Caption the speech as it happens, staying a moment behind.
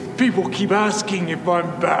People keep asking if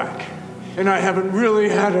I'm back, and I haven't really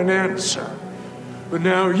had an answer. But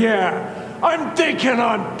now, yeah, I'm thinking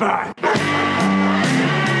I'm back.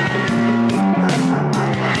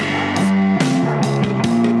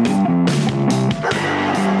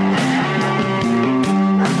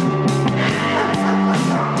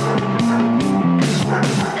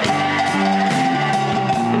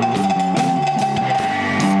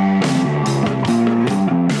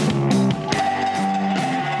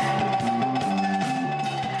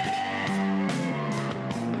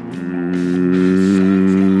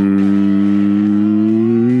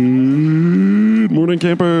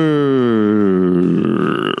 Campers,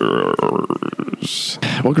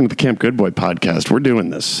 welcome to the Camp Good Boy podcast. We're doing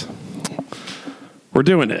this. We're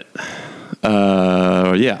doing it.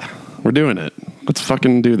 Yeah, we're doing it. Let's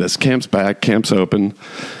fucking do this. Camp's back. Camp's open.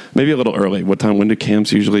 Maybe a little early. What time? When do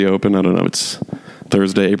camps usually open? I don't know. It's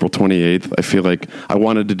Thursday, April 28th. I feel like I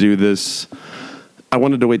wanted to do this. I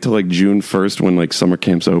wanted to wait till like June 1st when like summer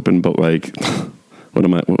camps open, but like, who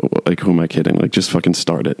am I kidding? Like, just fucking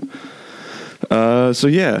start it. So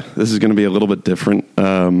yeah, this is going to be a little bit different.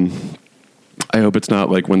 I hope it's not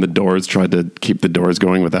like when the Doors tried to keep the Doors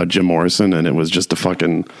going without Jim Morrison and it was just a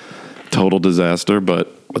fucking total disaster. But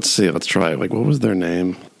let's see, let's try it. Like, what was their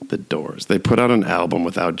name? The Doors. They put out an album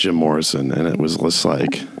without Jim Morrison and it was just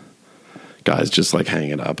like, guys just like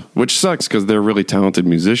hang it up, which sucks because they're really talented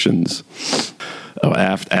musicians. Oh,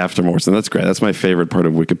 after Morrison. That's great. That's my favorite part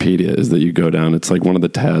of Wikipedia is that you go down. It's like one of the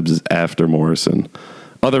tabs is after Morrison.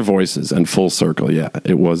 Other voices and Full Circle. Yeah,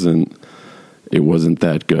 it wasn't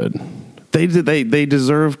that good. They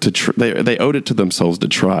deserved to. They owed it to themselves to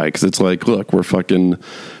try because it's like, look, we're fucking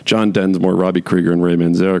John Densmore, Robbie Krieger, and Ray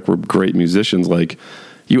Manzarek. We're great musicians. Like,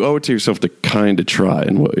 you owe it to yourself to kind of try.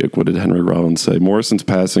 And what did Henry Rollins say? Morrison's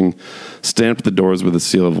passing stamped the Doors with a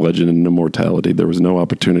seal of legend and immortality. There was no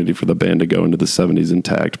opportunity for the band to go into the 70s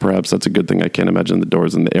intact. Perhaps that's a good thing. I can't imagine the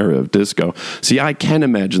Doors in the era of disco. See, I can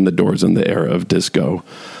imagine the Doors in the era of disco,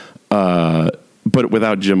 but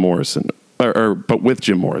without Jim Morrison, but with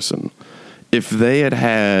Jim Morrison. If they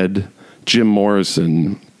had Jim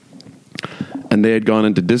Morrison and they had gone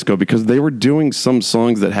into disco, because they were doing some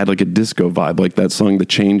songs that had like a disco vibe, like that song The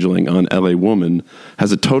Changeling on LA Woman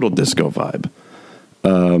has a total disco vibe.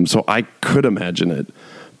 So I could imagine it.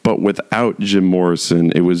 But without Jim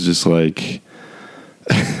Morrison, it was just like,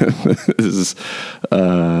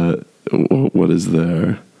 what is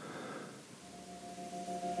there?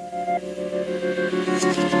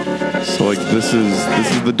 So like this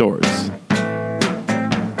is the Doors.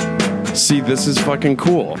 See, this is fucking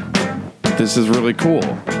cool. This is really cool.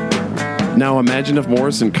 Now imagine if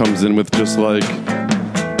Morrison comes in with just like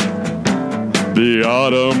the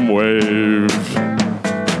autumn wave.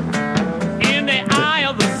 In the eye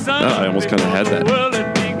of the sun. I almost kind of had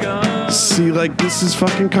that. See, like, this is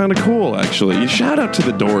fucking kind of cool, actually. Shout out to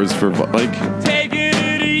the Doors for like.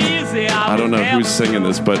 I don't know who's singing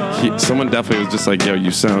this, but someone definitely was just like, yo,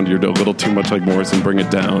 you're a little too much like Morrison, bring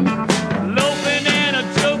it down.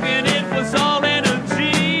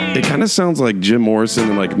 It kind of sounds like Jim Morrison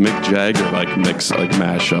and like Mick Jagger, like mix, like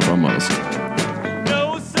mashup almost.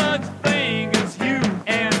 No such thing as you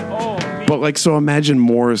and all. But like, so imagine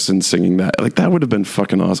Morrison singing that. Like, that would have been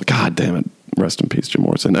fucking awesome. God damn it. Rest in peace, Jim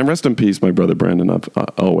Morrison. And rest in peace, my brother Brandon,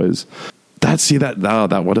 always. That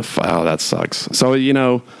sucks. So, you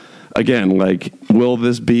know, again, like, will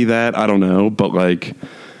this be that? I don't know. But like,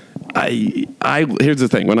 here's the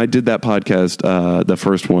thing. When I did that podcast, the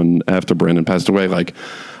first one after Brandon passed away, like,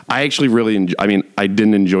 I actually really, I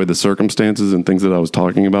didn't enjoy the circumstances and things that I was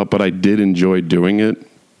talking about, but I did enjoy doing it.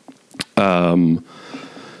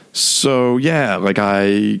 So yeah, like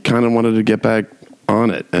I kind of wanted to get back on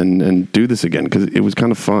it and do this again because it was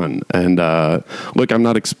kind of fun. And look, I'm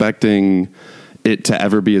not expecting it to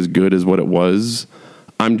ever be as good as what it was.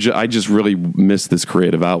 I just really miss this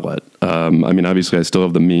creative outlet. Obviously I still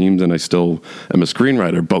have the memes and I still am a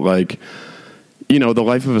screenwriter, but like, you know, the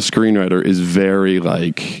life of a screenwriter is very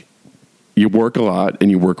like, you work a lot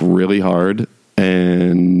and you work really hard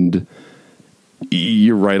and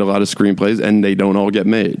you write a lot of screenplays and they don't all get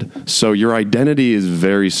made. So your identity is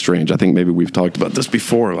very strange. I think maybe we've talked about this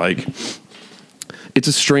before. Like, it's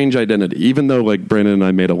a strange identity, even though like Brandon and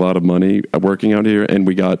I made a lot of money working out here and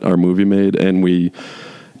we got our movie made and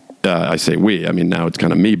I say we, now it's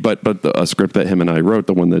kind of me, but a script that him and I wrote,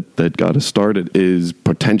 the one that got us started, is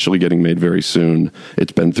potentially getting made very soon.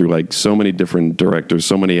 It's been through like so many different directors,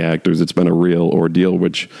 so many actors. It's been a real ordeal,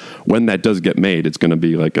 which when that does get made, it's going to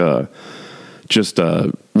be like just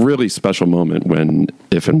a really special moment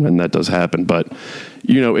if and when that does happen. But,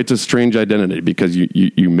 it's a strange identity because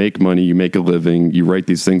you make money, you make a living, you write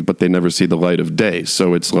these things, but they never see the light of day.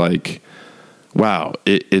 So it's like, wow,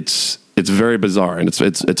 it's very bizarre, and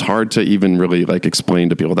it's hard to even really like explain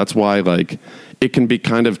to people. That's why like it can be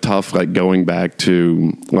kind of tough, like going back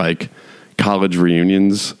to like college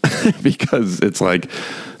reunions because it's like,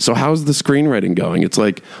 so how's the screenwriting going? It's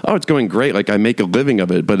like, oh, it's going great. Like I make a living of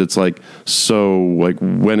it, but it's like, so like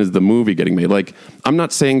when is the movie getting made? Like, I'm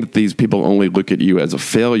not saying that these people only look at you as a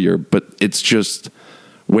failure, but it's just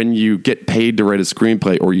when you get paid to write a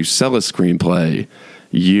screenplay or you sell a screenplay,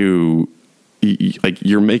 you're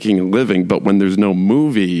making a living, but when there's no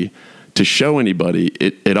movie to show anybody,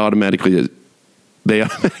 it automatically is. They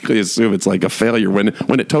automatically assume it's like a failure when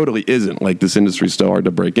it totally isn't. Like this industry is so hard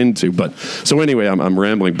to break into. But so anyway, I'm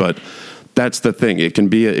rambling, but that's the thing. It can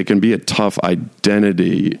be a tough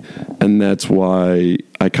identity, and that's why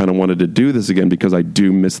I kind of wanted to do this again, because I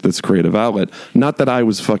do miss this creative outlet. Not that I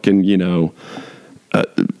was fucking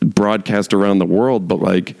broadcast around the world, but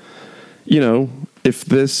like if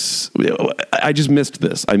this, I just missed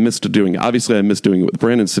this. I missed doing it. Obviously, I missed doing it with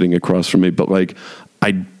Brandon sitting across from me, but like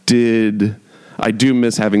I do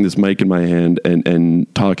miss having this mic in my hand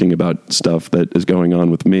and talking about stuff that is going on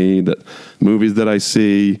with me, that movies that I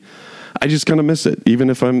see. I just kind of miss it. Even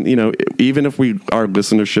if I'm, even if our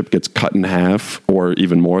listenership gets cut in half or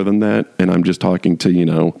even more than that, and I'm just talking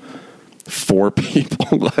to, 4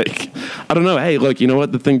 people, like, I don't know. Hey, look, you know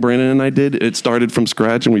what? The thing Brandon and I did, it started from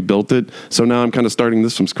scratch and we built it. So now I'm kind of starting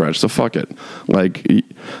this from scratch. So fuck it. Like,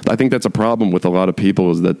 I think that's a problem with a lot of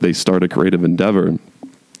people, is that they start a creative endeavor,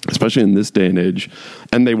 especially in this day and age,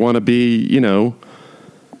 and they want to be,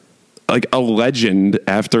 like a legend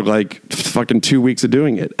after like fucking 2 weeks of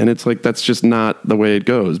doing it. And it's like, that's just not the way it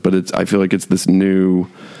goes. But I feel like it's this new,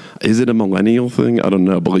 is it a millennial thing? I don't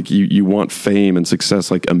know. But like you want fame and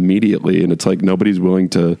success like immediately. And it's like, nobody's willing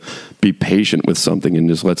to be patient with something and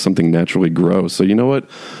just let something naturally grow. So you know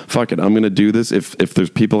what? Fuck it. I'm going to do this. If there's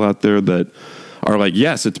people out there that are like,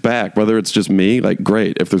 yes, it's back, whether it's just me, like,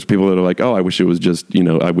 great. If there's people that are like, oh, I wish it was just,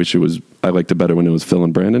 I liked it better when it was Phil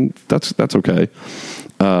and Brandon, that's okay.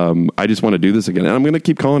 I just want to do this again. And I'm going to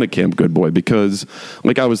keep calling it Camp Good Boy because,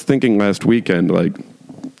 like, I was thinking last weekend, like,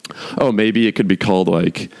 oh, maybe it could be called,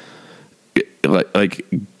 like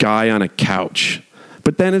Guy on a Couch.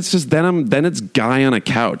 But then it's just, then it's Guy on a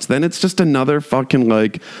Couch. Then it's just another fucking,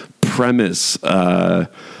 like, premise,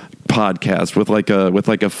 podcast with like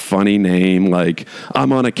a funny name, like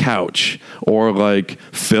I'm on a couch, or like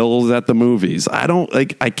Phil's at the movies.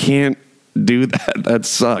 I can't do that. That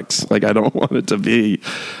sucks. Like, I don't want it to be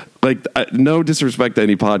like, no disrespect to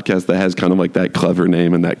any podcast that has kind of like that clever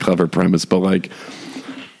name and that clever premise, but like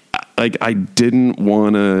I didn't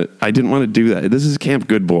want to do that. This is Camp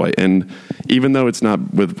Good Boy, and even though it's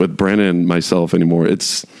not with Brandon and myself anymore,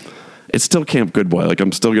 it's still Camp Good Boy. Like,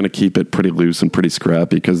 I'm still going to keep it pretty loose and pretty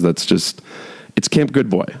scrappy, because that's just, it's Camp Good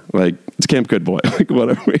Boy. Like, it's Camp Good Boy. Like,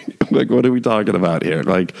 what are we talking about here?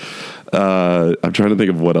 Like, I'm trying to think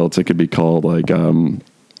of what else it could be called. Like,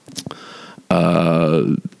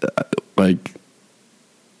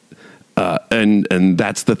 and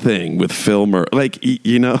that's the thing with Filmer. Like,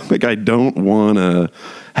 like, I don't want to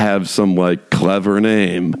have some like clever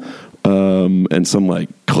name, and some like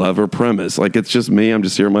clever premise. Like, it's just me. I'm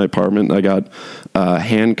just here in my apartment. I got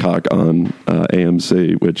Hancock on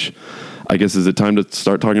AMC, which I guess is it time to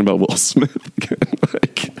start talking about Will Smith again.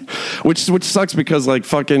 Like, which sucks because like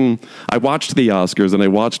fucking I watched the Oscars and I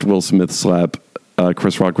watched Will Smith slap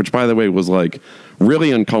Chris Rock, which by the way was like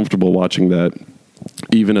really uncomfortable watching that,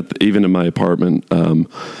 even in my apartment.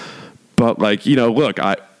 But like, look,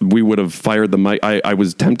 we would have fired the mic. I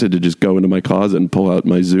was tempted to just go into my closet and pull out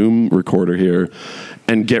my Zoom recorder here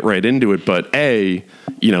and get right into it. But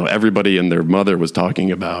everybody and their mother was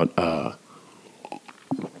talking about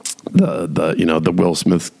the Will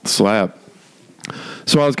Smith slap.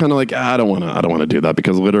 So I was kind of like, I don't want to do that,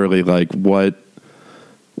 because literally, like,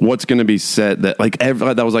 what's going to be said that like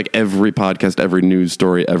that was like every podcast, every news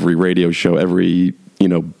story, every radio show, every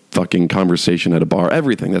fucking conversation at a bar,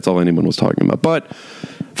 everything. That's all anyone was talking about. But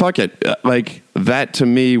fuck it, like that to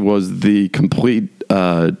me was the complete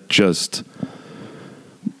just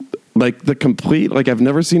like the complete, like we've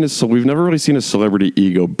never really seen a celebrity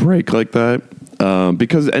ego break like that.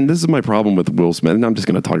 Because, and this is my problem with Will Smith, and I'm just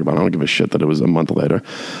going to talk about it. I don't give a shit that it was a month later.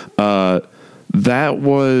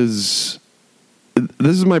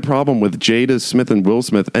 This is my problem with Jada Smith and Will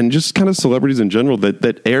Smith, and just kind of celebrities in general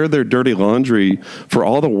that air their dirty laundry for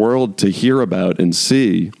all the world to hear about and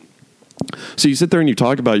see. So you sit there and you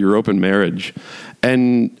talk about your open marriage,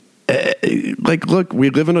 and like, look, we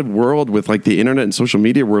live in a world with like the internet and social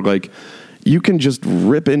media where like you can just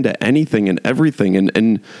rip into anything and everything,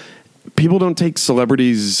 and people don't take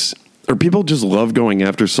celebrities, or people just love going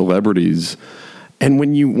after celebrities. And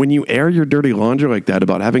when you air your dirty laundry like that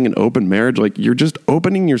about having an open marriage, like you're just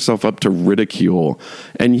opening yourself up to ridicule.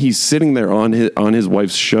 And he's sitting there on his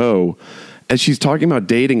wife's show as she's talking about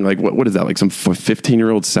dating, like what is that, like some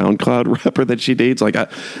 15-year-old SoundCloud rapper that she dates? Like,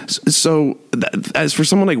 as for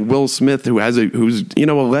someone like Will Smith, who's a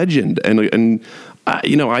legend, and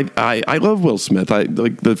I love Will Smith. I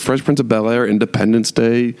like the Fresh Prince of Bel-Air, Independence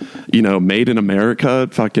Day, Made in America,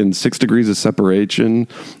 fucking 6 Degrees of Separation,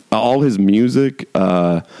 all his music.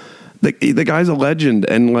 The guy's a legend,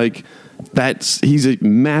 and like he's a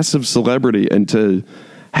massive celebrity, and to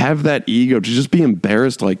have that ego, to just be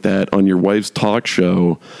embarrassed like that on your wife's talk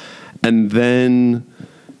show, and then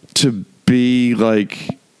to be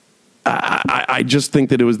like, I just think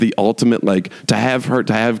that it was the ultimate, like, to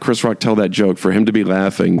have Chris Rock tell that joke, for him to be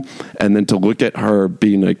laughing, and then to look at her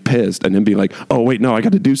being like pissed, and him being like, oh wait, no, I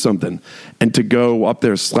got to do something, and to go up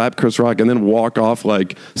there, slap Chris Rock, and then walk off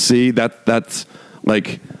like, see, that's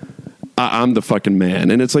like, I'm the fucking man.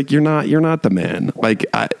 And it's like, you're not the man. Like,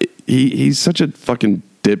 he's such a fucking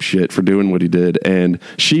dipshit for doing what he did, and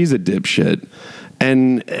she's a dipshit.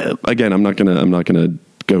 And again, I'm not gonna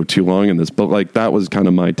go too long in this, but like, that was kind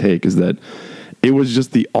of my take, is that it was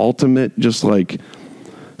just the ultimate, just like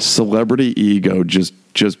celebrity ego, just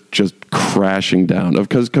crashing down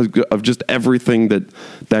because of just everything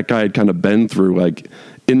that guy had kind of been through, like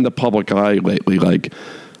in the public eye lately, like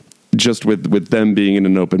just with them being in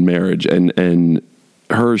an open marriage, and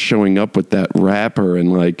her showing up with that rapper,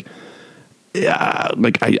 and like, yeah,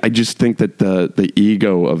 like I just think that the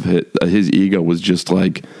ego of his ego was just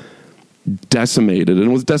like decimated, and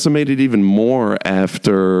it was decimated even more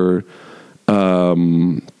after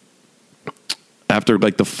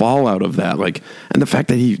like the fallout of that, like, and the fact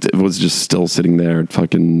that he was just still sitting there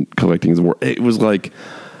fucking collecting his work. It was like,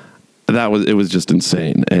 it was just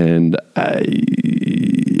insane. And I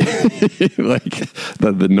like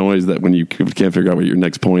the noise that when you can't figure out what your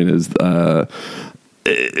next point is,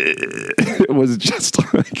 it was just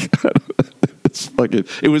like, it's fucking,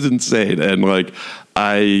 it was insane. And like,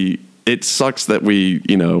 it sucks that we're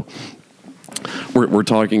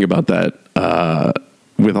talking about that,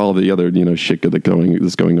 with all the other, shit that's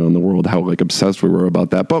going on in the world, how like obsessed we were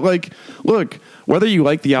about that. But like, look, whether you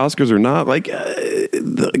like the Oscars or not, like,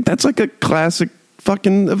 that's like a classic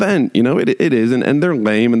fucking event, it is, and they're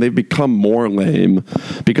lame, and they've become more lame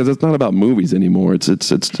because it's not about movies anymore. It's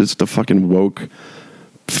the fucking woke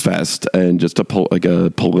fest, and just a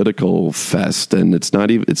political fest, and it's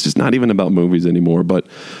just not even about movies anymore. But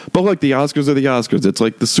like, the Oscars are the Oscars. It's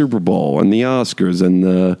like the Super Bowl and the Oscars and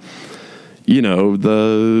the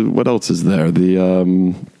what else is there? At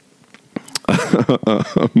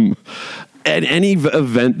any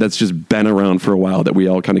event that's just been around for a while that we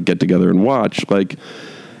all kind of get together and watch, like,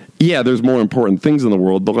 yeah, there's more important things in the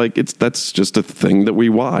world, but like, that's just a thing that we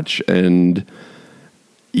watch. And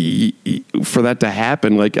for that to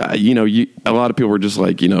happen, like, a lot of people were just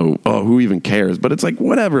like, oh, who even cares? But it's like,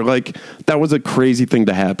 whatever. Like, that was a crazy thing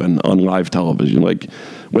to happen on live television. Like,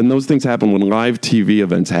 when those things happen, when live TV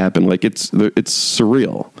events happen, like, it's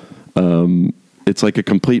surreal. It's like a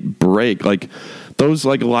complete break. Like, those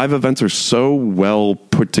like live events are so well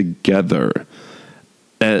put together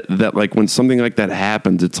that like, when something like that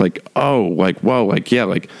happens, it's like, oh, like, whoa, like, yeah,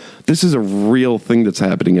 like, this is a real thing that's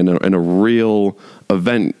happening, and a real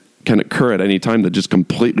event can occur at any time that just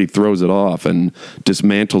completely throws it off and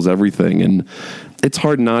dismantles everything. And it's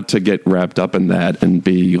hard not to get wrapped up in that and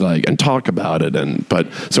be like, and talk about it.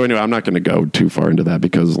 But so anyway, I'm not going to go too far into that,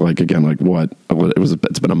 because like, again, like,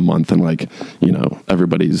 it's been a month, and like,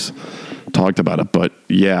 everybody's talked about it. But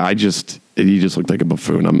yeah, he just looked like a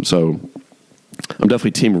buffoon. I'm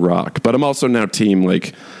definitely team Rock, but I'm also now team,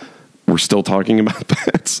 like, we're still talking about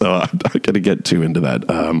that. So I'm not going to get too into that.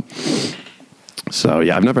 So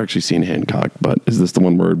yeah, I've never actually seen Hancock, but is this the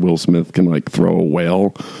one where Will Smith can like throw a whale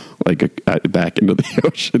back into the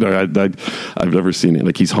ocean? I've never seen it.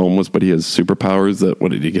 Like, he's homeless, but he has superpowers.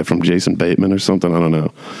 What did he get from Jason Bateman or something? I don't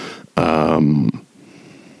know.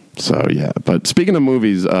 So yeah, but speaking of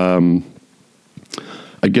movies, I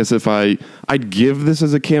guess if I'd give this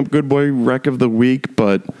as a Camp Good Boy Wreck of the Week,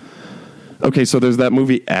 but okay, so there's that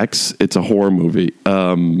movie X. It's a horror movie,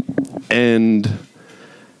 and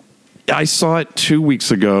I saw it 2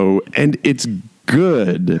 weeks ago, and it's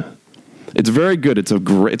good. It's very good. It's a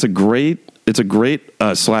great it's a great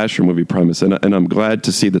slasher movie premise, and I'm glad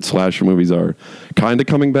to see that slasher movies are kind of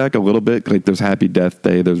coming back a little bit. Like there's Happy Death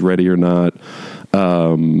Day, there's Ready or Not.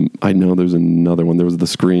 I know there's another one. There was the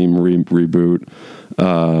Scream reboot.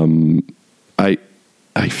 I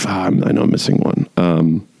know I'm missing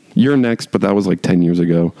one. You're Next, but that was like 10 years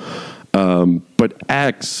ago. But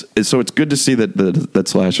X is, so it's good to see that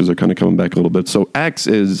slashers are kind of coming back a little bit. So X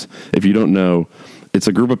is, if you don't know, it's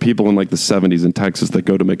a group of people in like the 70s in Texas that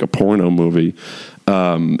go to make a porno movie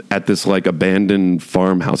at this like abandoned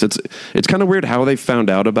farmhouse. It's kind of weird how they found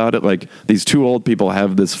out about it. Like these two old people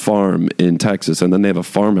have this farm in Texas, and then they have a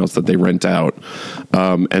farmhouse that they rent out.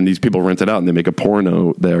 And these people rent it out, and they make a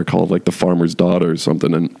porno there called like The Farmer's Daughter or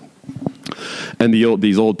something. And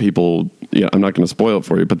these old people, yeah, I'm not going to spoil it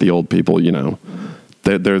for you, but the old people, you know,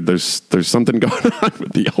 there's something going on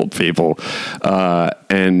with the old people,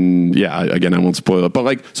 and yeah, again, I won't spoil it, but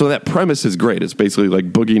like, so that premise is great. It's basically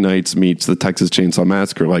like Boogie Nights meets the Texas Chainsaw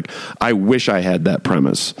Massacre. Like, I wish I had that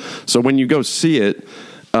premise. So when you go see it,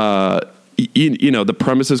 you know, the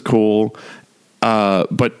premise is cool,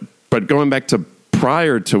 but going back to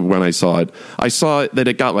prior to when I saw it that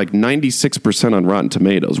it got like 96% on Rotten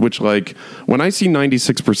Tomatoes, which, like, when I see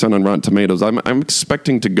 96% on Rotten Tomatoes, I'm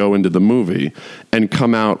expecting to go into the movie and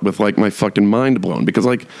come out with like my fucking mind blown, because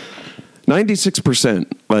like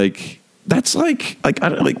 96%, like that's like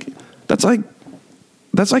out of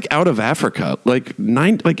Africa. Like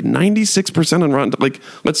 96% on Rotten. Like,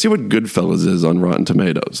 let's see what Goodfellas is on Rotten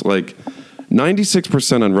Tomatoes. Like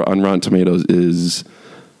 96% on Rotten Tomatoes is.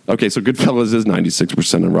 Okay, so Goodfellas is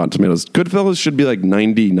 96% on Rotten Tomatoes. Goodfellas should be like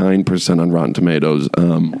 99% on Rotten Tomatoes.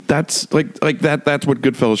 That's like that. That's what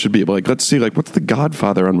Goodfellas should be. But like, let's see, like, what's The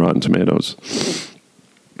Godfather on Rotten Tomatoes?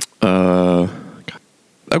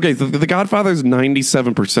 Okay, The Godfather is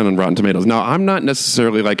 97% on Rotten Tomatoes. Now, I'm not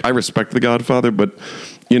necessarily like, I respect The Godfather, but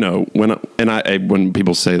you know, when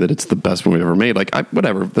people say that it's the best movie ever made, like,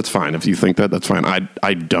 whatever, that's fine. If you think that, that's fine.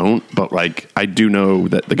 I don't, but like, I do know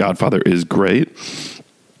that The Godfather is great.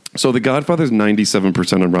 So The Godfather is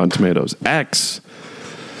 97% on Rotten Tomatoes. X,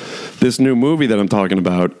 this new movie that I'm talking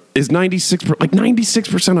about, is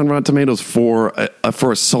 96% on Rotten Tomatoes for a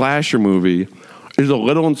slasher movie is a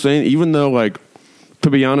little insane. Even though, like, to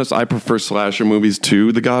be honest, I prefer slasher movies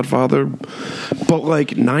to The Godfather, but like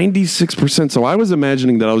 96%. So I was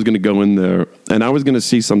imagining that I was going to go in there and I was going to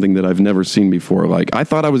see something that I've never seen before. Like, I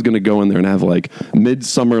thought I was going to go in there and have like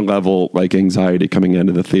Midsummer level like anxiety coming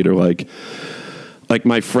into the theater, like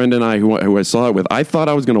my friend and I, who I saw it with, I thought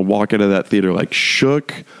I was going to walk out of that theater like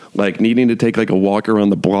shook, like needing to take like a walk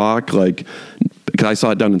around the block, like, because I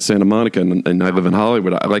saw it down in Santa Monica and I live in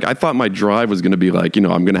Hollywood. I thought my drive was going to be like, you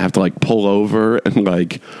know, I'm going to have to like pull over and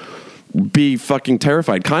like be fucking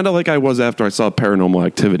terrified, kind of like I was after I saw Paranormal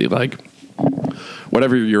Activity. Like,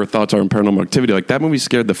 whatever your thoughts are on Paranormal Activity, like that movie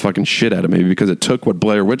scared the fucking shit out of me because it took what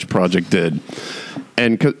Blair Witch Project did.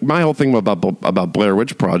 And my whole thing about Blair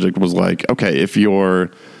Witch Project was like, okay, if you're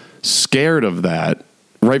scared of that,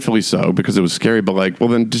 rightfully so, because it was scary, but like, well,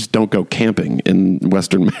 then just don't go camping in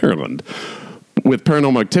Western Maryland. With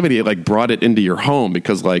Paranormal Activity, it like brought it into your home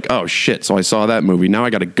because like, oh shit, so I saw that movie, now I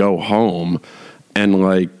got to go home and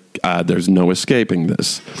like, there's no escaping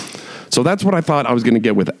this. So that's what I thought I was going to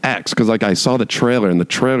get with X, because like I saw the trailer and the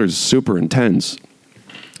trailer is super intense.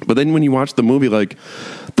 But then when you watch the movie, like,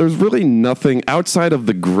 there's really nothing outside of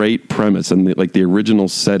the great premise and the original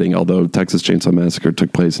setting, although Texas Chainsaw Massacre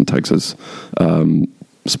took place in Texas.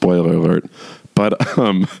 Spoiler alert. But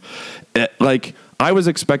like, I was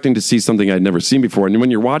expecting to see something I'd never seen before. And when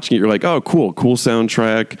you're watching it, you're like, oh, cool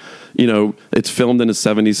soundtrack. You know, it's filmed in a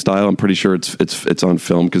 70s style. I'm pretty sure it's on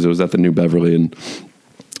film because it was at the New Beverly and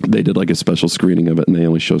they did like a special screening of it and they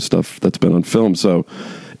only show stuff that's been on film. So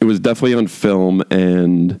it was definitely on film,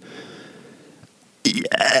 and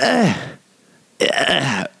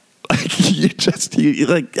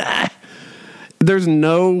there's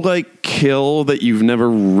no like kill that you've never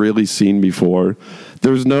really seen before.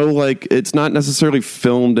 There's no like, it's not necessarily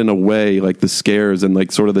filmed in a way like the scares and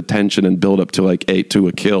like sort of the tension and build up to like a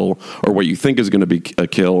kill or what you think is going to be a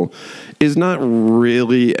kill is not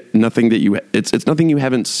really nothing that it's nothing you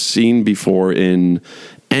haven't seen before in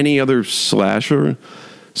any other slasher.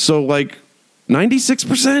 So like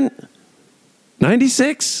 96%,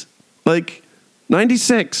 96, like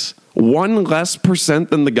 96, one less percent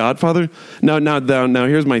than The Godfather. Now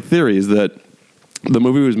here's my theory is that the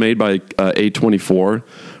movie was made by A24,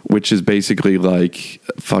 which is basically like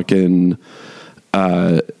fucking,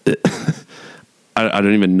 I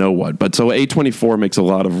don't even know what, but so A24 makes a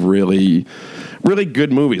lot of really, really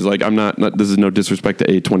good movies. Like I'm not this is no disrespect to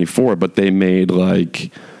A24, but they made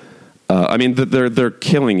like, I mean, they're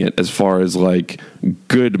killing it as far as like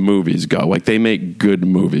good movies go. Like they make good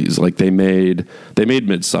movies. Like they made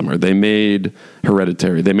Midsommar. They made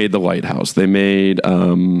Hereditary. They made The Lighthouse. They made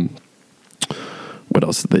what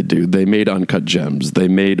else did they do? They made Uncut Gems. They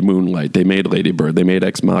made Moonlight. They made Lady Bird. They made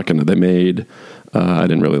Ex Machina. They made I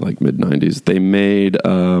didn't really like mid-90s. They made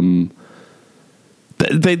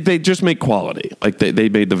they just make quality. Like they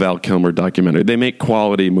made the Val Kilmer documentary. They make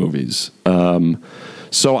quality movies.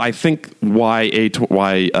 So I think why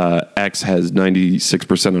X has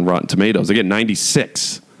 96% on Rotten Tomatoes. Again,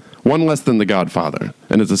 96. One less than The Godfather.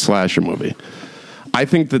 And it's a slasher movie. I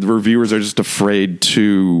think that the reviewers are just afraid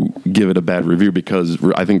to give it a bad review because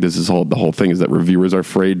I think this is the whole thing is that reviewers are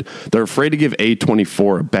afraid. They're afraid to give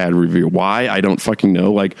A24 a bad review. Why? I don't fucking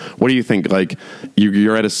know. Like, what do you think? Like,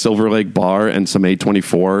 you're at a Silver Lake bar and some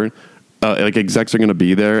A24 like execs are going to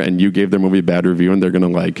be there and you gave their movie a bad review and they're going to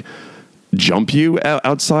like jump you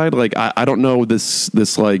outside. Like, I don't know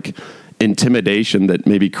this like intimidation that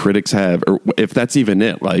maybe critics have, or if that's even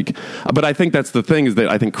it. Like, but I think that's the thing is that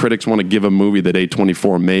I think critics want to give a movie that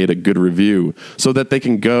A24 made a good review so that they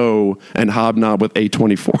can go and hobnob with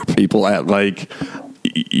A24 people at like,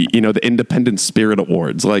 you know, the Independent Spirit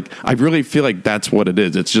Awards. Like, I really feel like that's what it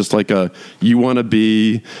is. It's just like you want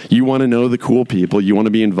to know the cool people, you want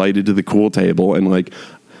to be invited to the cool table, and like,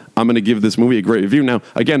 I'm going to give this movie a great review. Now,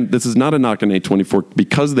 again, this is not a knock on A24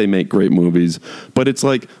 because they make great movies, but it's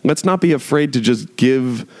like, let's not be afraid to just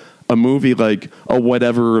give a movie like a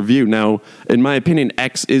whatever review. Now, in my opinion,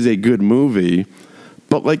 X is a good movie,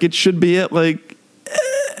 but like it should be at like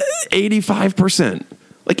 85%.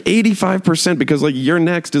 Like 85%, because like Your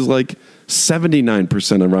Next is like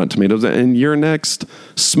 79% on Rotten Tomatoes, and Your Next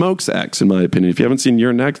smokes X, in my opinion. If you haven't seen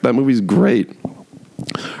Your Next, that movie's great.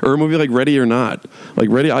 Or a movie like Ready or Not. Like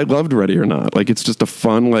I loved Ready or Not. Like it's just a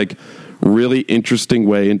fun, like really interesting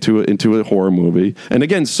way into a horror movie. And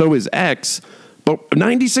again, so is X, but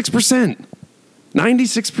 96%.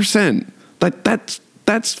 96%.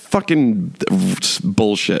 That's fucking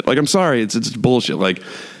bullshit. Like, I'm sorry, it's bullshit. Like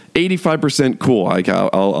 85% cool. Like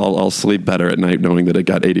I'll sleep better at night knowing that it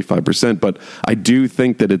got 85%, but I do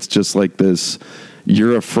think that it's just like this.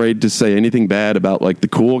 You're afraid to say anything bad about like the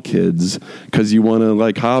cool kids because you want to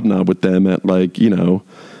like hobnob with them at like, you know,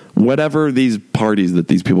 whatever these parties that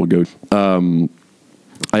these people go to.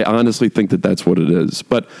 I honestly think that that's what it is,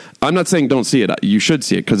 but I'm not saying don't see it. You should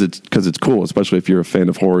see it because it's cool, especially if you're a fan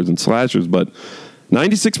of horrors and slashers. But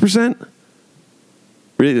 96%,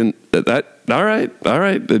 really, that all right.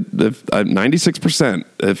 If 96%,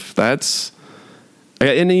 if that's.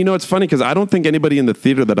 And you know, it's funny because I don't think anybody in the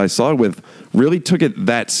theater that I saw it with really took it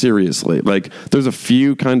that seriously. Like, there's a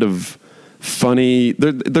few kind of funny.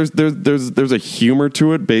 There's a humor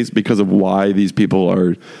to it based because of why these people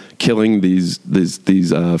are killing these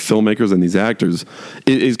filmmakers and these actors.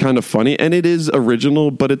 It is kind of funny and it is original,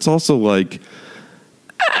 but it's also like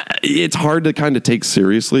it's hard to kind of take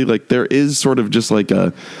seriously. Like, there is sort of just like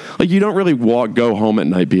you don't really go home at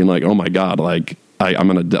night being like, oh my God, like. I'm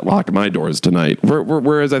going to lock my doors tonight.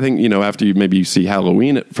 Whereas I think, you know, after you see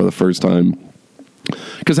Halloween for the first time,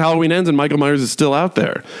 because Halloween ends and Michael Myers is still out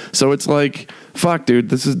there. So it's like, fuck,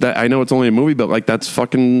 dude, I know it's only a movie, but like, that's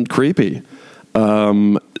fucking creepy.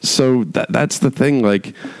 So that's the thing.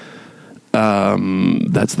 Like,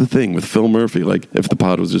 that's the thing with Phil Murphy. Like, if the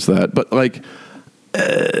pod was just that, but like,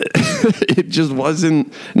 it just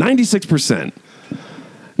wasn't 96%.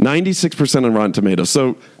 96% on Rotten Tomatoes.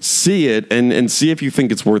 So see it and see if you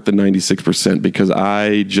think it's worth the 96%, because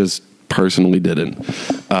I just personally didn't.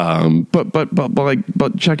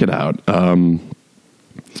 But check it out.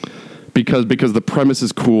 Because the premise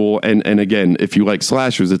is cool, and again, if you like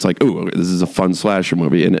slashers, it's like, oh, this is a fun slasher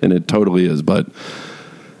movie, and it totally is. But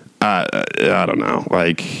I don't know,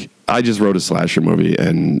 like, I just wrote a slasher movie,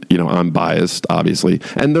 and you know, I'm biased, obviously,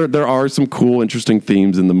 and there are some cool, interesting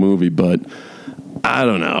themes in the movie, but I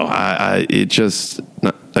don't know. It just,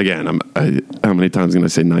 again, how many times can I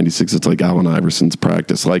say 96? It's like Allen Iverson's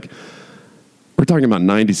Practice. Like, we're talking about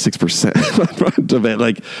 96%.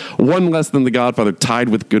 Like, one less than The Godfather, tied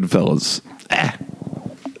with Goodfellas.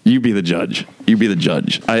 You be the judge. You be the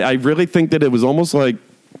judge. I really think that it was almost like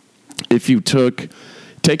if you take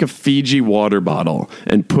a Fiji water bottle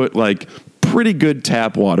and put like pretty good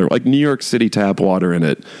tap water, like New York City tap water in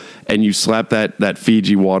it, and you slap that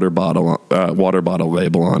Fiji water bottle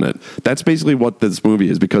label on it. That's basically what this movie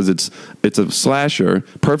is, because it's a slasher,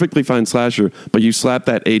 perfectly fine slasher, but you slap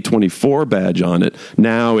that A24 badge on it.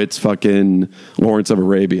 Now it's fucking Lawrence of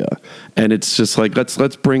Arabia, and it's just like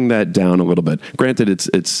let's bring that down a little bit. Granted,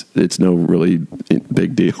 it's no really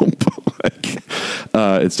big deal, but like,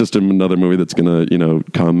 it's just another movie that's gonna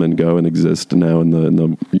come and go and exist now in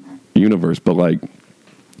the universe, but like.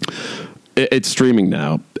 It's streaming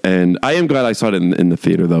now, and I am glad I saw it in the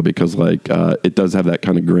theater, though, because like it does have that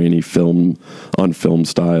kind of grainy film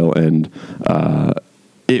style, and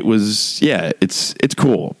it was it's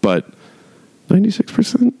cool, but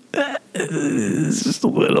 96% is just a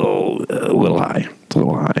little high. It's a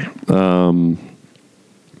little high.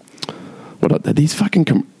 What else? These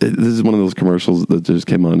fucking this is one of those commercials that just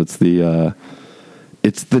came on.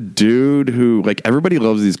 It's the dude who, like, everybody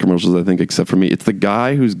loves these commercials, I think, except for me. It's the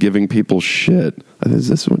guy who's giving people shit. Is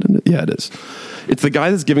this one in it? Yeah, it is. It's the guy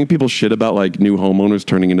that's giving people shit about, like, new homeowners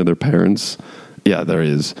turning into their parents. Yeah, there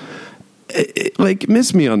is. Like,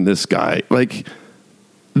 miss me on this guy. Like,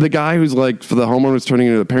 the guy who's, like, for the homeowners turning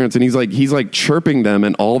into their parents, and he's like chirping them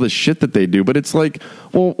and all the shit that they do. But it's like,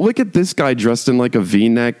 well, look at this guy dressed in, like, a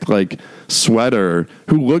V-neck, like, sweater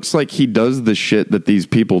who looks like he does the shit that these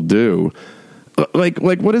people do. Like,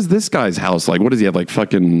 what is this guy's house like? What does he have, like,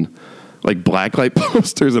 fucking, like, blacklight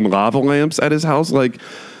posters and lava lamps at his house? Like,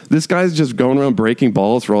 this guy's just going around breaking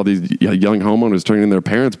balls for all these young homeowners turning into their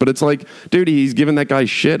parents. But it's like, dude, he's giving that guy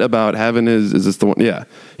shit about having his, is this the one? Yeah.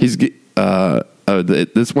 He's,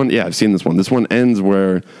 this one, yeah, I've seen this one. This one ends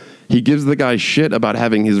where he gives the guy shit about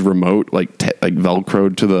having his remote, like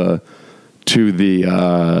Velcroed to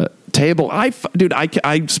the table. I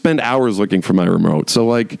spend hours looking for my remote. So,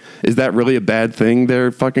 like, is that really a bad thing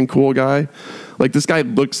there, fucking cool guy? Like, this guy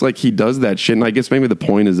looks like he does that shit. And I guess maybe the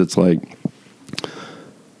point is it's like,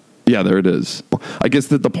 yeah, there it is. I guess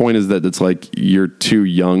that the point is that it's like you're too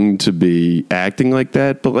young to be acting like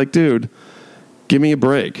that. But, like, dude, give me a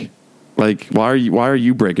break. Like, why are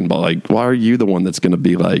you breaking ball? Like, why are you the one that's going to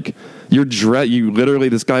be like, you literally,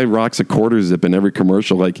 this guy rocks a quarter zip in every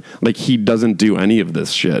commercial. Like he doesn't do any of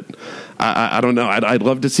this shit. I don't know. I'd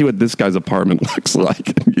love to see what this guy's apartment looks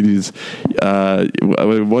like. He's,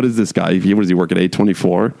 what is this guy? What does he work at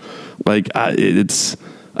A24? Like, I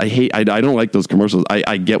don't like those commercials.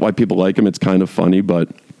 I get why people like them. It's kind of funny, but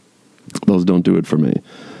those don't do it for me.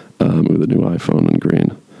 With a new iPhone in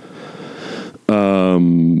green.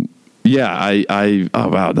 Yeah, oh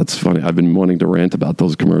wow, that's funny. I've been wanting to rant about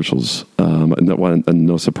those commercials, and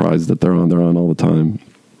no surprise that they're on all the time.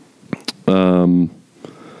 What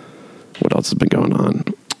else has been going on?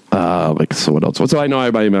 So what else? So I know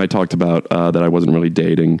I talked about that I wasn't really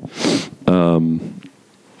dating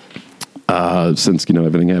since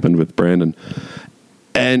everything happened with Brandon,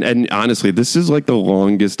 and honestly, this is like the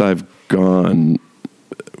longest I've gone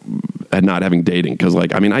at not having dating, because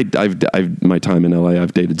like I've my time in LA,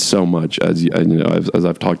 I've dated so much, as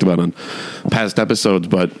I've talked about on past episodes.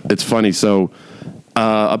 But it's funny. So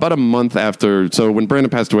about a month after, so when Brandon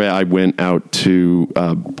passed away, I went out to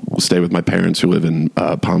stay with my parents who live in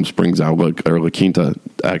Palm Springs, or La Quinta,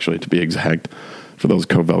 actually, to be exact, for those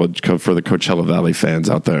for the Coachella Valley fans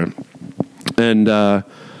out there, and.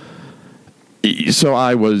 So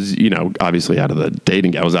I was, obviously out of the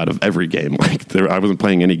dating. I was out of every game. Like I wasn't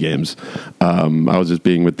playing any games. I was just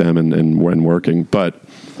being with them and working. But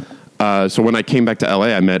so when I came back to LA,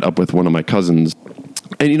 I met up with one of my cousins,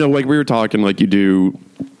 and like we were talking, like you do.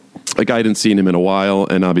 Like I hadn't seen him in a while,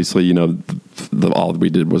 and obviously, all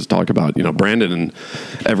we did was talk about Brandon and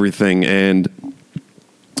everything. And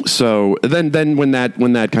so then when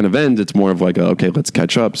that kind of ends, it's more of like okay, let's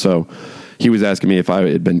catch up. So. He was asking me if I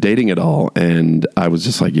had been dating at all, and I was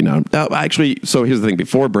just like, actually. So here's the thing: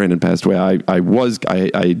 before Brandon passed away, I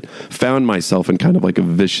found myself in kind of like a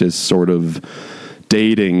vicious sort of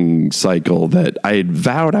dating cycle that I had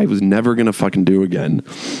vowed I was never gonna fucking do again.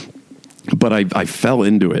 But I fell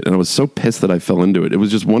into it, and I was so pissed that I fell into it. It was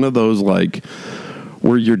just one of those like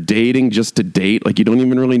where you're dating just to date, like you don't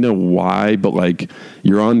even really know why, but like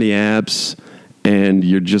you're on the apps, and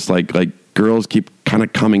you're just like girls keep kind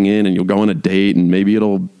of coming in, and you'll go on a date, and maybe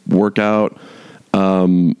it'll work out,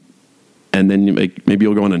 and then maybe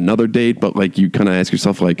you'll go on another date, but like you kind of ask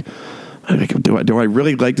yourself like, do I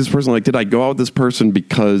really like this person? Like, did I go out with this person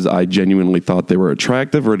because I genuinely thought they were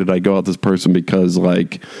attractive, or did I go out with this person because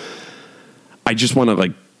like I just want to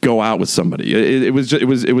like go out with somebody? It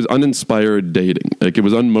was uninspired dating, like it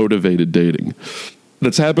was unmotivated dating.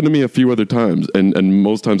 That's happened to me a few other times, and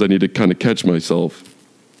most times I need to kind of catch myself.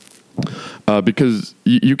 Because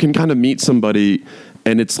you can kind of meet somebody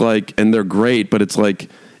and it's like, and they're great, but it's like,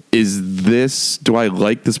 do I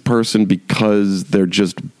like this person because they're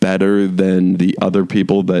just better than the other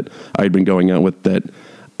people that I'd been going out with that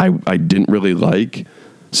I didn't really like?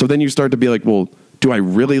 So then you start to be like, well, do I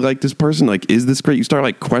really like this person? Like, is this great? You start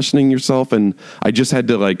like questioning yourself, and I just had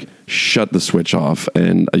to like shut the switch off.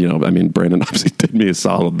 And, Brandon obviously did me a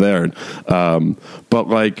solid there. But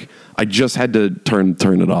like, I just had to turn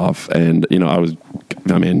it off. And,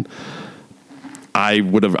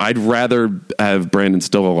 I'd rather have Brandon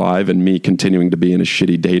still alive and me continuing to be in a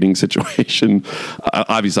shitty dating situation.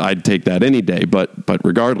 Obviously, I'd take that any day, but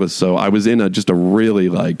regardless. So I was in just a really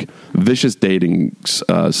like vicious dating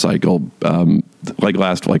cycle,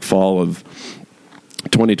 last fall of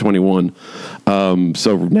 2021.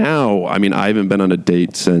 So now, I haven't been on a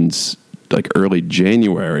date since like early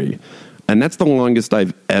January. And that's the longest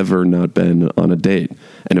I've ever not been on a date.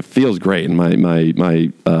 And it feels great. And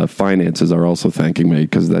my finances are also thanking me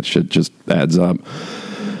because that shit just adds up.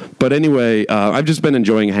 But anyway, I've just been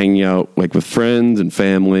enjoying hanging out like with friends and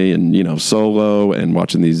family and, solo and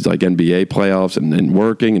watching these like NBA playoffs and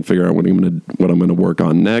working and figuring out what I'm going to work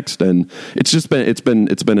on next. And it's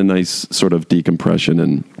been a nice sort of decompression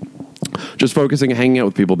and just focusing and hanging out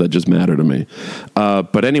with people that just matter to me.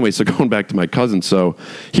 But anyway, so going back to my cousin. So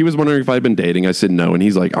he was wondering if I'd been dating. I said no. And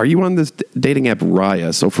he's like, are you on this dating app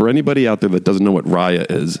Raya? So for anybody out there that doesn't know what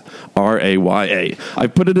Raya is, Raya. I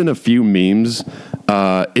put it in a few memes.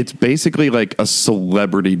 It's basically like a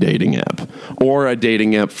celebrity dating app or a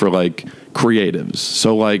dating app for like creatives.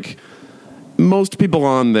 So like, most people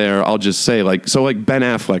on there, I'll just say Ben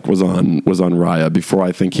Affleck was on Raya before.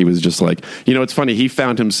 I think he was just like, it's funny. He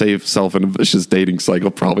found himself in a vicious dating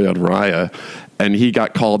cycle, probably on Raya, and he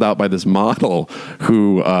got called out by this model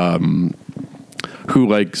who I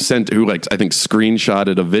think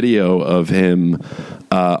screenshotted a video of him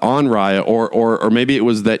on Raya, or maybe it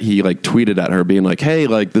was that he like tweeted at her being like, hey,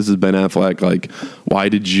 like this is Ben Affleck, like why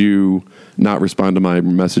did you not respond to my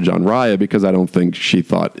message on Raya? Because I don't think she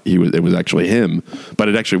thought it was actually him, but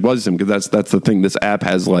it actually was him, because that's the thing. This app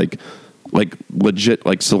has like legit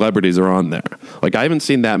like celebrities are on there. Like I haven't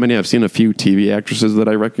seen that many. I've seen a few TV actresses that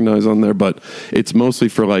I recognize on there, but it's mostly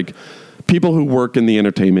for like people who work in the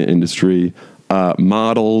entertainment industry,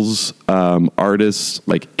 models, artists,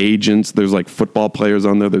 like agents. There's like football players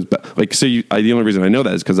on there. There's the only reason I know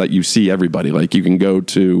that is because you see everybody. Like you can go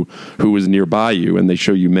to who is nearby you and they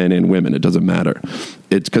show you men and women. It doesn't matter.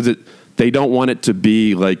 It's because they don't want it to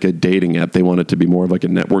be like a dating app. They want it to be more like a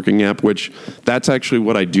networking app, which that's actually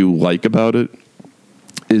what I do like about it,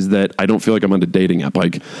 is that I don't feel like I'm on a dating app.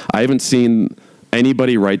 Like I haven't seen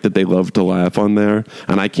anybody write that they love to laugh on there,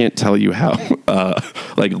 and I can't tell you how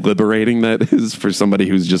like liberating that is for somebody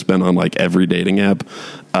who's just been on like every dating app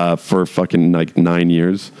for fucking like 9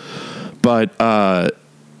 years. But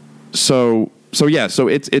so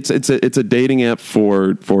it's a dating app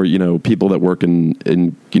for people that work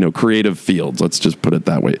in creative fields. Let's just put it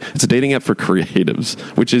that way. It's a dating app for creatives,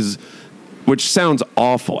 which sounds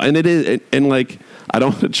awful, and it is, and like, I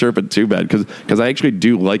don't want to chirp it too bad because I actually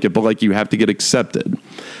do like it, but like you have to get accepted.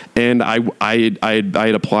 And I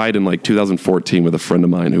had applied in like 2014 with a friend of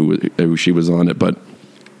mine who she was on it, but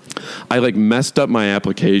I like messed up my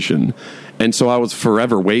application, and so I was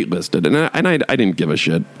forever waitlisted, and I didn't give a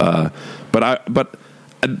shit. But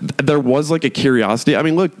there was like a curiosity. I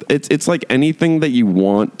mean, look, it's like anything that you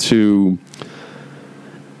want to,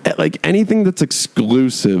 like anything that's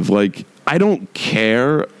exclusive. Like I don't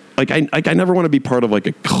care. Like I never want to be part of like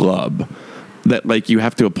a club that like you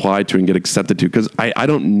have to apply to and get accepted to, because I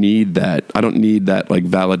don't need that. I don't need that like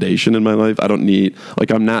validation in my life. I don't need,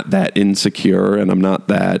 like, I'm not that insecure, and I'm not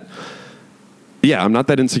that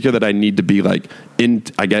insecure that I need to be like I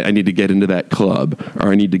need to get into that club,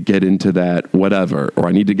 or I need to get into that whatever, or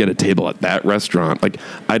I need to get a table at that restaurant. Like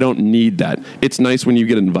I don't need that. It's nice when you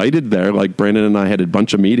get invited there. Like Brandon and I had a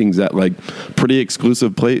bunch of meetings at like pretty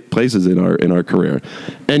exclusive places in our career,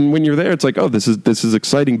 and when you're there, it's like, oh, this is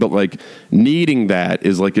exciting. But like needing that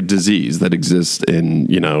is like a disease that exists in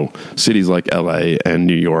cities like LA and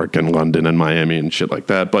New York and London and Miami and shit like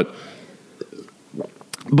that. But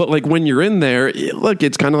like when you're in there, look,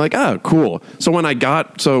 it's kind of like, oh, cool. So when I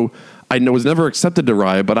was never accepted to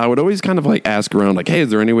Raya, but I would always kind of like ask around, like, hey,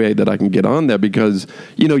 is there any way that I can get on there? Because,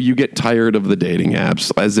 you get tired of the dating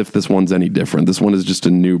apps, as if this one's any different. This one is just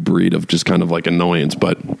a new breed of just kind of like annoyance.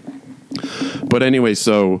 But anyway,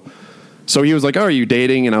 so he was like, oh, are you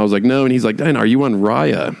dating? And I was like, no. And he's like, Dan, are you on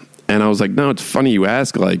Raya? And I was like, no, it's funny you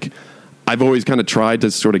ask. Like, I've always kind of tried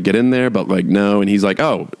to sort of get in there, but like, no. And he's like,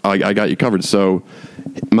 oh, I got you covered. So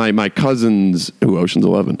my cousin's, Ocean's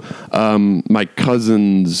 11, my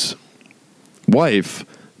cousin's wife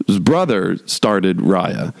brother started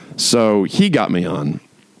Raya, so he got me on.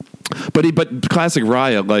 But classic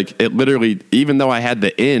Raya, like, it literally, even though I had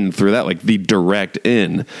the in through that, like the direct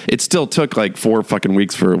in, it still took like 4 fucking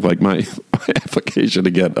weeks for like my application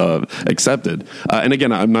to get accepted. And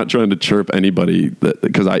again, I'm not trying to chirp anybody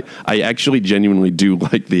because I actually genuinely do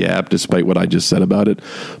like the app, despite what I just said about it.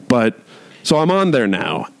 But so I'm on there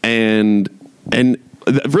now, and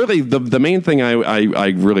really the main thing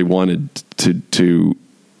I really wanted to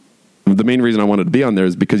the main reason I wanted to be on there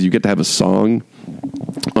is because you get to have a song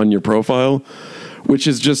on your profile, which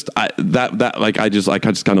is just I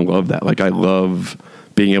just kind of love that. Like, I love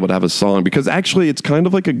being able to have a song, because actually it's kind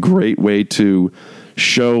of like a great way to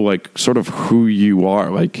show like sort of who you are.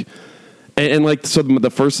 Like, and like, so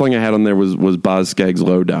the first song I had on there was Boz Scaggs'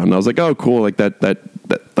 Lowdown. And I was like, oh, cool. Like that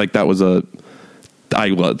was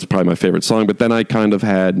it's probably my favorite song. But then I kind of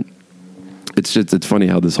had, it's funny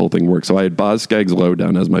how this whole thing works. So I had Boz Scaggs'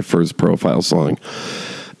 Lowdown as my first profile song.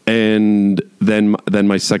 And then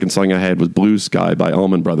my second song I had was Blue Sky by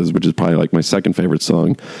Allman Brothers, which is probably like my second favorite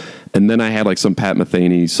song. And then I had like some Pat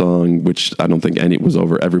Metheny song, which I don't think any was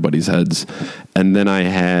over everybody's heads. And then I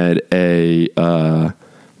had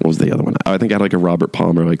what was the other one? I think I had like a Robert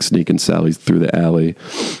Palmer, like Sneakin' Sally Through the Alley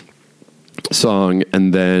song.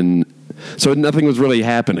 And then, so nothing was really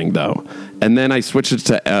happening though. And then I switched it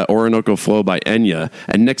to Orinoco Flow by Enya.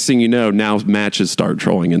 And next thing you know, now matches start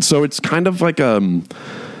trolling. And so it's kind of like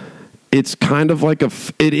it's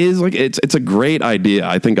a great idea.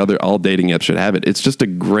 I think all dating apps should have it. It's just a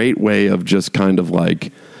great way of just kind of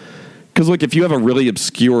like, because like if you have a really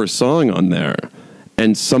obscure song on there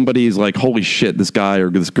and somebody's like, holy shit, this guy or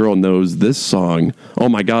this girl knows this song, oh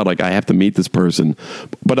my God, like I have to meet this person.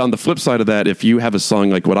 But on the flip side of that, if you have a song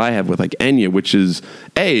like what I have with like Enya, which is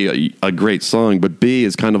a great song, but B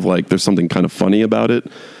is kind of like there's something kind of funny about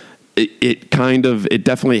it. It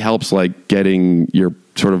definitely helps like getting your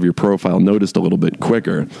profile noticed a little bit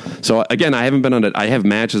quicker. So again, I haven't been on it. I have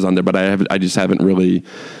matches on there, but I just haven't really,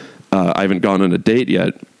 I haven't gone on a date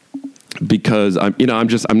yet because I'm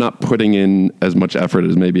not putting in as much effort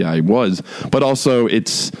as maybe I was, but also there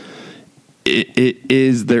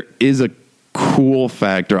is a cool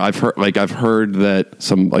factor. I've heard that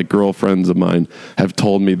some like girlfriends of mine have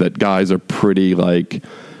told me that guys are pretty like,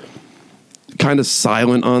 kind of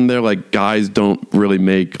silent on there. Like guys don't really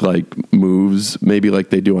make like moves maybe like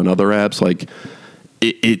they do on other apps. Like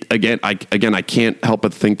I can't help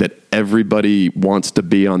but think that everybody wants to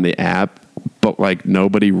be on the app, but like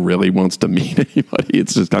nobody really wants to meet anybody.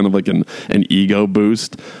 It's just kind of like an ego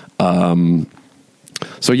boost. So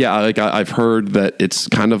yeah, like I've heard that it's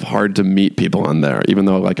kind of hard to meet people on there, even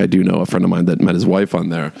though like I do know a friend of mine that met his wife on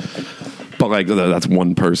there, but like that's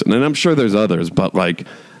one person, and I'm sure there's others, but like,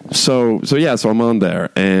 so I'm on there,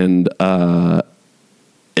 and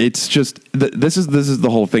it's just this is the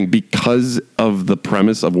whole thing because of the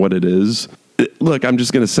premise of what it is. Look, I'm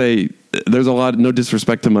just gonna say there's a lot. No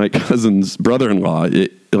disrespect to my cousin's brother-in-law.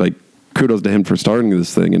 Like kudos to him for starting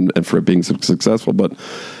this thing and for it being successful. But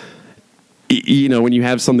you know, when you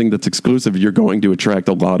have something that's exclusive, you're going to attract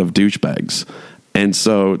a lot of douchebags, and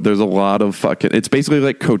so there's a lot of fucking. It's basically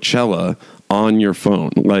like Coachella on your phone,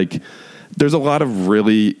 like. There's a lot of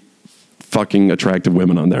really fucking attractive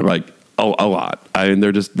women on there, like a lot. I mean,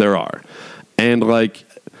 there are, and like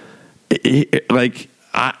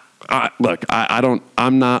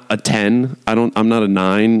I'm not a 10. I'm not a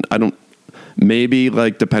 9. Maybe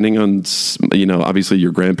like depending on, you know, obviously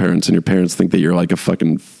your grandparents and your parents think that you're like a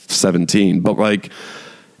fucking 17, but like.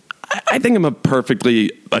 I think I'm a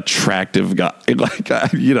perfectly attractive guy.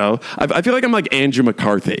 Like, you know, I feel like I'm like Andrew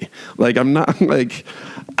McCarthy. Like, I'm not like,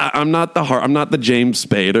 I'm not the James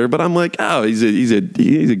Spader, but I'm like, oh, he's a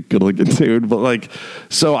good looking dude. But like,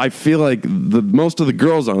 so I feel like most of the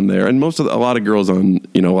girls on there, and a lot of girls on,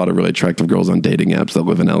 you know, a lot of really attractive girls on dating apps that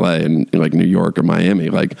live in LA and like New York or Miami,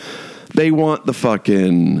 like they want the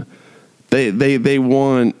fucking, they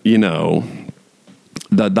want, you know,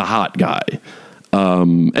 the hot guy.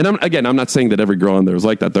 And I'm not saying that every girl on there is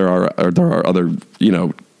like that. There are other, you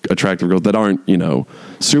know, attractive girls that aren't, you know,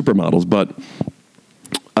 supermodels, but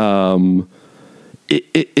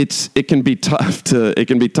it can be tough.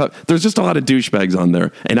 There's just a lot of douchebags on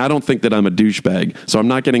there, and I don't think that I'm a douchebag, so I'm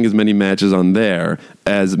not getting as many matches on there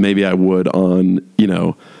as maybe I would on, you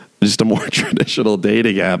know, just a more traditional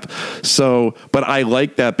dating app. So, but I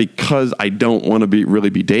like that because I don't want to really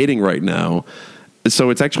be dating right now.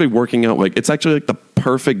 So it's actually working out like it's actually like the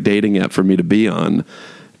perfect dating app for me to be on,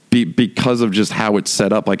 because of just how it's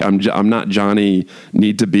set up. Like I'm not Johnny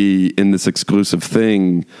need to be in this exclusive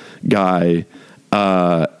thing guy,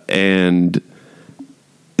 and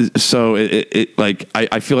so it like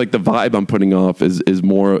I feel like the vibe I'm putting off is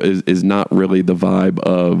not really the vibe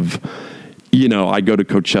of, you know, I go to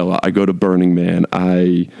Coachella, I go to Burning Man,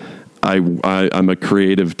 I'm a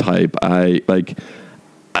creative type. I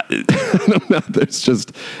don't know. There's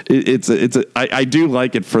just I do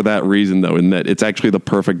like it for that reason though, in that it's actually the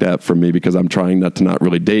perfect app for me because I'm trying not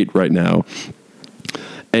really date right now,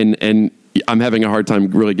 and I'm having a hard time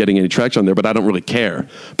really getting any traction on there, but I don't really care.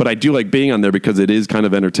 But I do like being on there because it is kind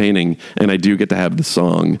of entertaining, and I do get to have the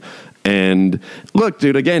song. And look,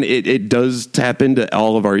 dude, again, it does tap into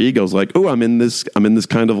all of our egos. Like, oh, I'm in this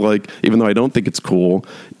kind of like, even though I don't think it's cool,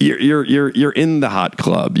 you're in the hot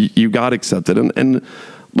club. You got accepted, and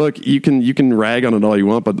look, you can rag on it all you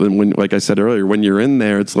want, but then when, like I said earlier, when you're in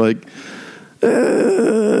there, it's like, all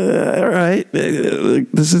right,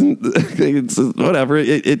 this isn't, it's whatever.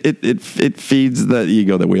 It feeds that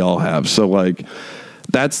ego that we all have. So like,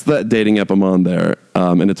 that's the dating app I'm on there.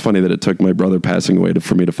 And it's funny that it took my brother passing away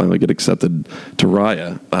for me to finally get accepted to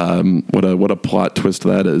Raya. What a plot twist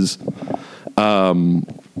that is.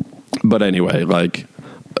 But anyway, like,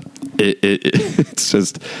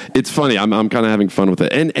 it's funny. I'm kind of having fun with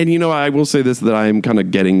it. And you know, I will say this, that I am kind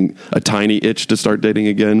of getting a tiny itch to start dating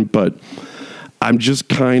again, but I'm just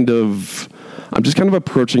kind of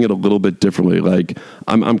approaching it a little bit differently. Like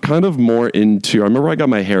I'm kind of more into, I remember I got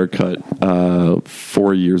my hair cut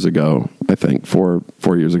 4 years ago, I think, four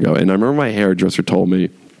years ago. And I remember my hairdresser told me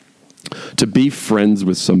to be friends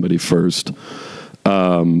with somebody first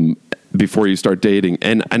before you start dating.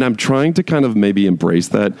 And I'm trying to kind of maybe embrace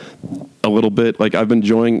that a little bit. Like I've been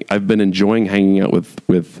enjoying hanging out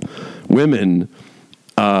with women,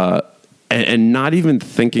 and not even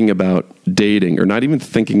thinking about dating or not even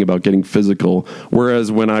thinking about getting physical. Whereas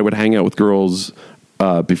when I would hang out with girls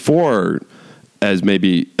before, as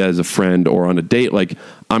a friend or on a date, like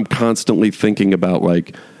I'm constantly thinking about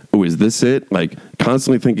like, oh, is this it? Like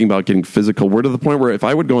constantly thinking about getting physical. We're to the point where if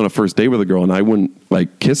I would go on a first date with a girl and I wouldn't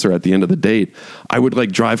like kiss her at the end of the date, I would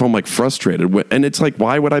like drive home like frustrated. And it's like,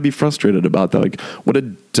 why would I be frustrated about that? Like, what a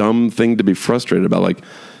dumb thing to be frustrated about. Like,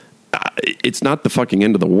 it's not the fucking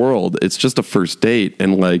end of the world. It's just a first date.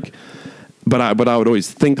 And like, but I would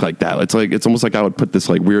always think like that. It's like, it's almost like I would put this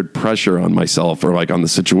like weird pressure on myself or like on the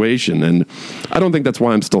situation. And I don't think that's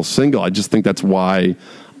why I'm still single. I just think that's why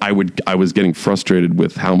I was getting frustrated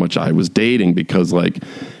with how much I was dating, because like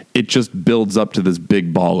it just builds up to this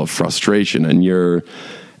big ball of frustration, and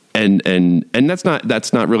and that's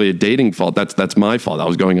not really a dating fault. That's my fault. I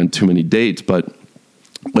was going on too many dates, but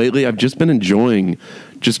lately I've just been enjoying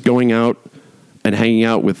just going out and hanging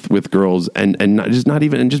out with girls and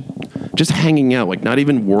just hanging out, like not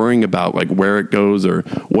even worrying about like where it goes or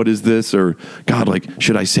what is this or God, like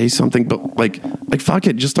should I say something, but like fuck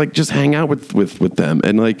it, just hang out with them.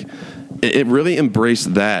 And like it really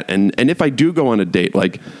embraced that. And if I do go on a date,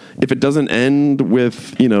 like if it doesn't end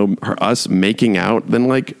with, you know, us making out, then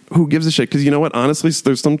like who gives a shit? Because you know what, honestly,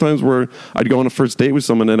 there's sometimes where I'd go on a first date with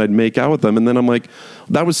someone and I'd make out with them, and then I'm like,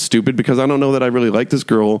 that was stupid because I don't know that I really like this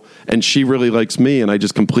girl and she really likes me, and I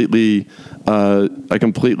just completely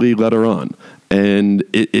let her on. And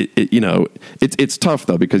it you know, it's tough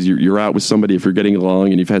though, because you're out with somebody, if you're getting along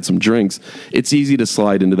and you've had some drinks, it's easy to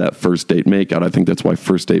slide into that first date makeout. I think that's why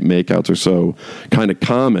first date makeouts are so kind of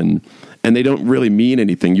common, and they don't really mean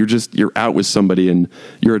anything. You're out with somebody and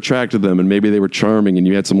you're attracted to them, and maybe they were charming and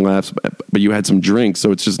you had some laughs, but you had some drinks,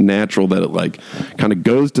 so it's just natural that it like kind of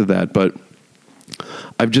goes to that. But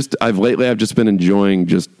lately I've just been enjoying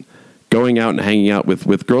just going out and hanging out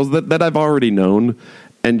with girls that I've already known,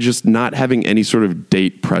 and just not having any sort of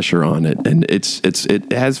date pressure on it. And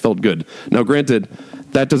it has felt good. Now, granted,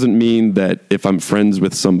 that doesn't mean that if I'm friends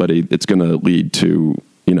with somebody, it's going to lead to,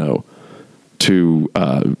 you know,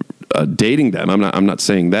 dating them. I'm not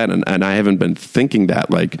saying that. And I haven't been thinking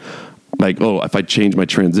that like, oh, if I change my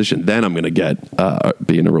transition, then I'm going to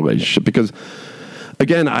be in a relationship. Because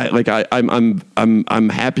again, I'm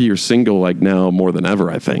happier single like now more than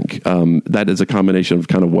ever. I think that is a combination of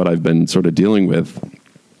kind of what I've been sort of dealing with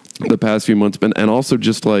the past few months, and also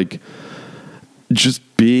just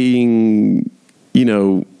being, you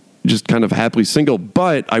know, just kind of happily single.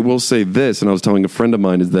 But I will say this, and I was telling a friend of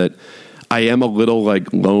mine, is that I am a little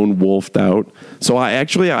like lone wolfed out. So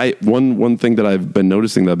one thing that I've been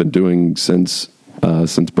noticing that I've been doing since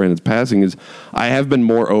Brandon's passing is I have been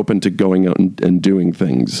more open to going out and doing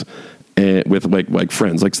things with like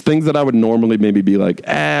friends, like things that I would normally maybe be like,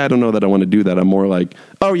 I don't know that I want to do that. I'm more like,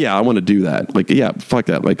 oh yeah, I want to do that. Like, yeah, fuck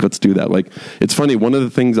that. Like, let's do that. Like, it's funny. One of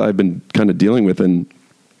the things I've been kind of dealing with, and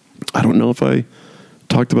I don't know if I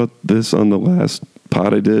talked about this on the last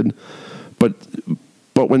pod I did, but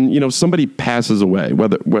But when, somebody passes away,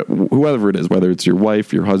 whoever it is, whether it's your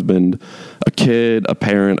wife, your husband, a kid, a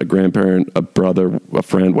parent, a grandparent, a brother, a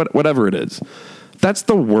friend, whatever it is, that's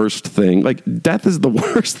the worst thing. Like, death is the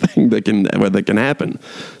worst thing that can happen.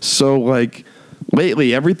 So, like,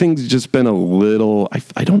 lately, everything's just been a little...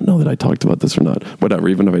 I don't know that I talked about this or not. Whatever,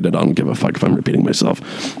 even if I did, I don't give a fuck if I'm repeating myself.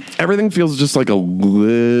 Everything feels just like a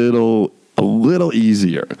little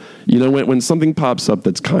easier. When something pops up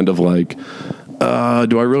that's kind of like...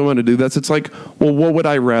 do I really want to do this? It's like, well, what would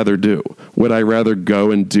I rather do? Would I rather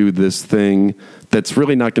go and do this thing that's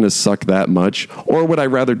really not going to suck that much? Or would I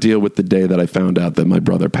rather deal with the day that I found out that my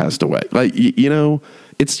brother passed away? Like,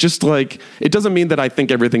 it's just like, it doesn't mean that I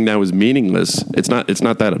think everything now is meaningless. It's not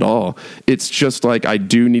that at all. It's just like, I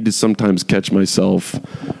do need to sometimes catch myself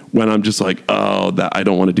when I'm just like, that I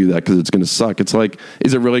don't want to do that because it's going to suck. It's like,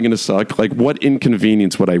 is it really going to suck? Like, what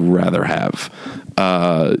inconvenience would I rather have?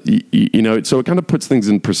 So it kind of puts things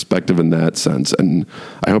in perspective in that sense. And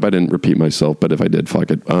I hope I didn't repeat myself, but if I did,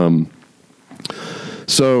 fuck it.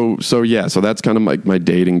 So that's kind of my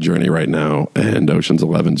dating journey right now. And Ocean's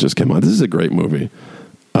 11 just came on. This is a great movie.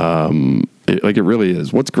 It really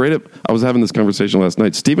is. What's great, I was having this conversation last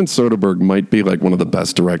night. Steven Soderbergh might be like one of the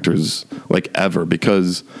best directors like ever,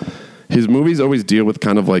 because his movies always deal with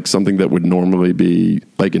kind of like something that would normally be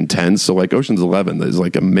like intense. So like Ocean's 11 is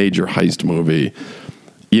like a major heist movie.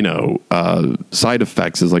 Side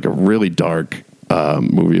Effects is like a really dark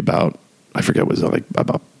movie about, I forget what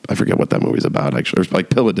that movie's about actually, or like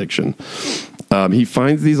pill addiction. He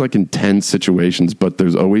finds these like intense situations, but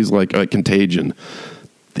there's always like Contagion.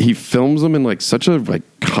 He films them in like such a like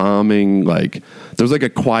calming, like there's like a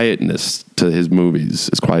quietness to his movies.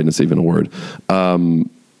 Is quietness even a word?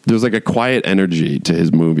 There's like a quiet energy to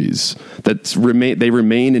his movies they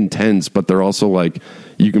remain intense, but they're also like,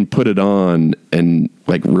 you can put it on and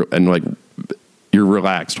you're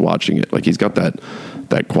relaxed watching it. Like, he's got that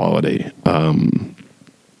quality.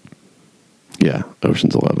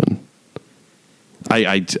 Ocean's 11.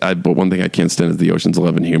 But one thing I can't stand is the Ocean's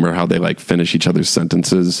 11 humor, how they like finish each other's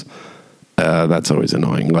sentences. That's always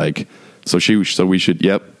annoying. Like, so we should,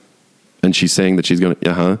 yep. And she's saying that she's going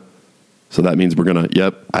to, so that means we're going to,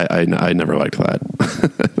 yep. I never liked that.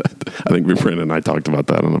 I think Brandon and I talked about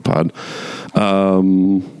that on the pod.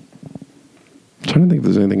 I'm trying to think if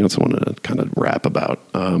there's anything else I want to kind of rap about.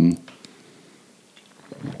 I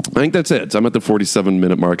think that's it. So I'm at the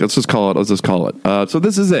 47-minute mark. Let's just call it. So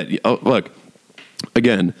this is it. Look,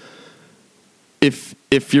 again,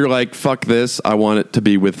 if you're like, fuck this, I want it to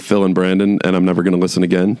be with Phil and Brandon, and I'm never going to listen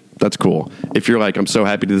again, that's cool. If you're like, I'm so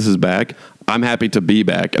happy this is back, I'm happy to be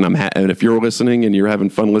back, and and if you're listening and you're having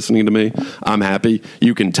fun listening to me, I'm happy.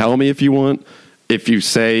 You can tell me if you want. If you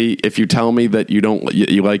tell me that you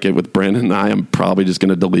like it with Brandon and I, I'm probably just going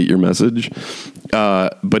to delete your message.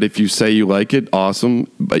 But if you say you like it,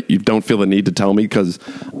 awesome. But you don't feel the need to tell me, because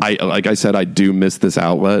like I said, I do miss this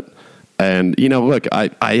outlet. And, look, I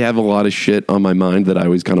have a lot of shit on my mind that I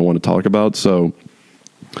always kind of want to talk about. So,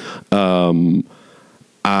 I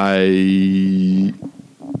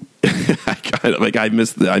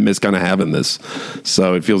miss kind of having this.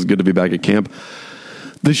 So it feels good to be back at camp.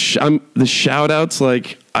 The shout outs,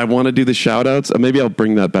 like, I want to do the shout outs. Maybe I'll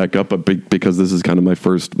bring that back up, but because this is kind of my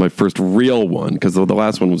first real one, because the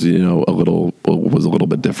last one was, a little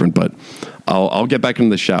bit different, but I'll get back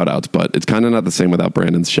into the shout outs, but it's kind of not the same without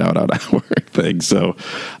Brandon's shout out hour thing. So,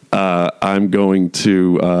 I'm going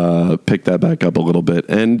to, pick that back up a little bit.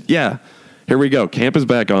 And yeah, here we go. Camp is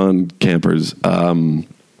back on, campers.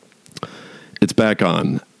 It's back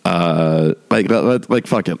on.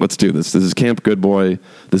 Fuck it, let's do this. This is Camp Good Boy.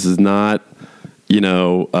 This is not, at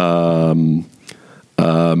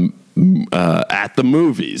the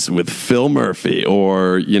movies with Phil Murphy,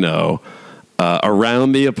 or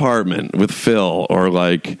around the apartment with Phil,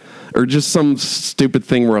 or just some stupid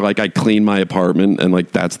thing where like I clean my apartment and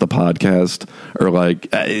like that's the podcast, or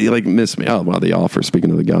like Miss Me. Oh wow, The Offer. Speaking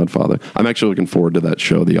of The Godfather, I'm actually looking forward to that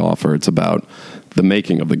show, The Offer. It's about the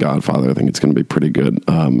making of The Godfather. I think it's going to be pretty good.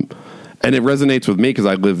 And it resonates with me because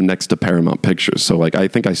I live next to Paramount Pictures. So like, I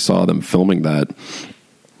think I saw them filming that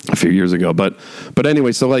a few years ago, but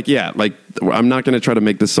anyway, so like, yeah, like I'm not going to try to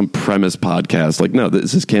make this some premise podcast. Like, no,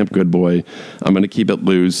 this is Camp Good Boy. I'm going to keep it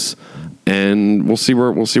loose, and we'll see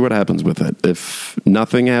what happens with it. If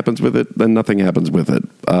nothing happens with it, then nothing happens with it.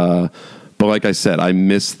 But like I said, I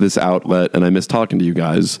miss this outlet and I miss talking to you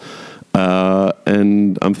guys.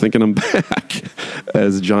 And I'm thinking I'm back,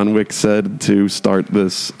 as John Wick said to start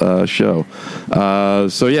this show.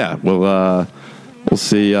 So yeah, we'll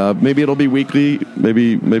see. Maybe it'll be weekly.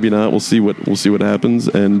 Maybe not. We'll see what happens.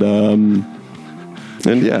 And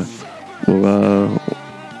yeah,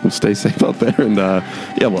 stay safe out there. And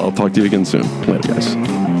yeah, well, I'll talk to you again soon. Later,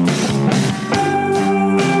 guys.